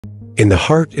In the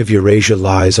heart of Eurasia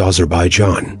lies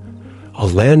Azerbaijan, a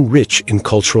land rich in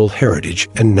cultural heritage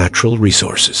and natural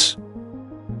resources.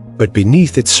 But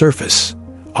beneath its surface,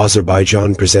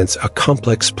 Azerbaijan presents a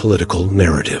complex political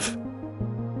narrative,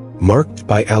 marked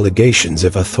by allegations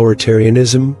of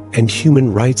authoritarianism and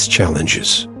human rights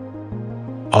challenges.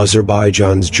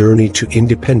 Azerbaijan's journey to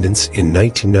independence in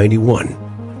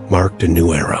 1991 marked a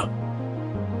new era.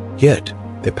 Yet,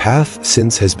 the path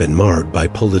since has been marred by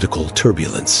political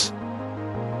turbulence.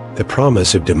 The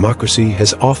promise of democracy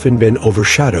has often been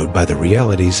overshadowed by the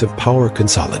realities of power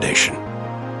consolidation.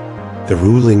 The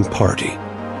ruling party,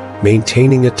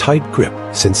 maintaining a tight grip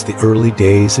since the early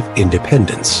days of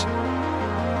independence,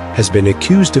 has been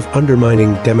accused of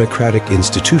undermining democratic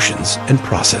institutions and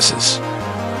processes.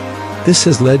 This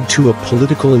has led to a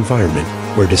political environment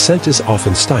where dissent is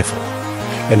often stifled,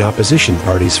 and opposition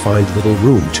parties find little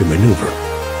room to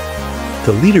maneuver.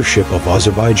 The leadership of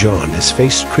Azerbaijan has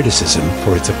faced criticism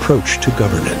for its approach to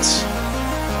governance.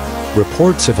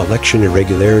 Reports of election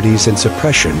irregularities and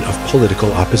suppression of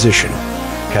political opposition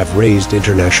have raised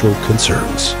international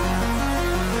concerns.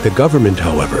 The government,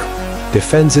 however,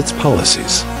 defends its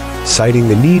policies, citing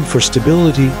the need for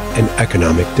stability and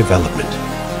economic development.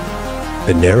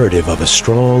 The narrative of a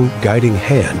strong, guiding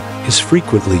hand is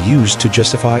frequently used to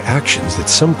justify actions that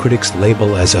some critics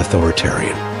label as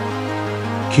authoritarian.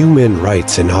 Human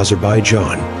rights in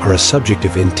Azerbaijan are a subject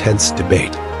of intense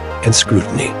debate and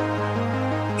scrutiny.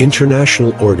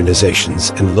 International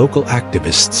organizations and local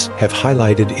activists have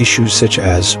highlighted issues such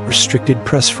as restricted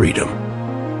press freedom,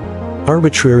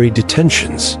 arbitrary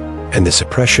detentions, and the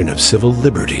suppression of civil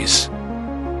liberties.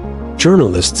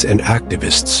 Journalists and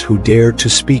activists who dare to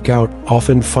speak out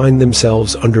often find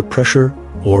themselves under pressure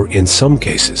or, in some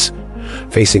cases,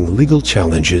 facing legal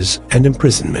challenges and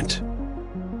imprisonment.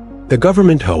 The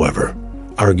government, however,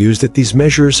 argues that these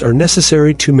measures are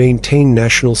necessary to maintain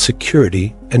national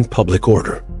security and public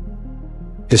order.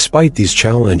 Despite these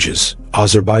challenges,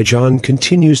 Azerbaijan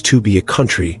continues to be a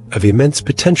country of immense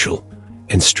potential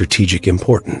and strategic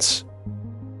importance.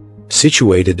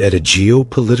 Situated at a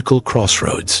geopolitical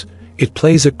crossroads, it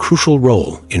plays a crucial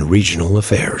role in regional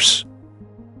affairs.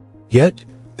 Yet,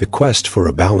 the quest for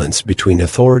a balance between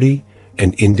authority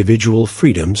and individual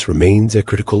freedoms remains a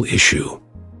critical issue.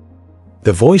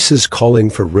 The voices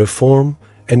calling for reform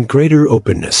and greater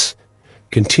openness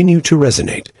continue to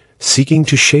resonate, seeking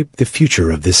to shape the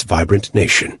future of this vibrant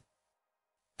nation.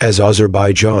 As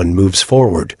Azerbaijan moves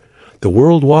forward, the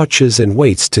world watches and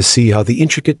waits to see how the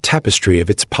intricate tapestry of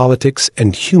its politics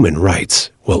and human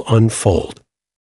rights will unfold.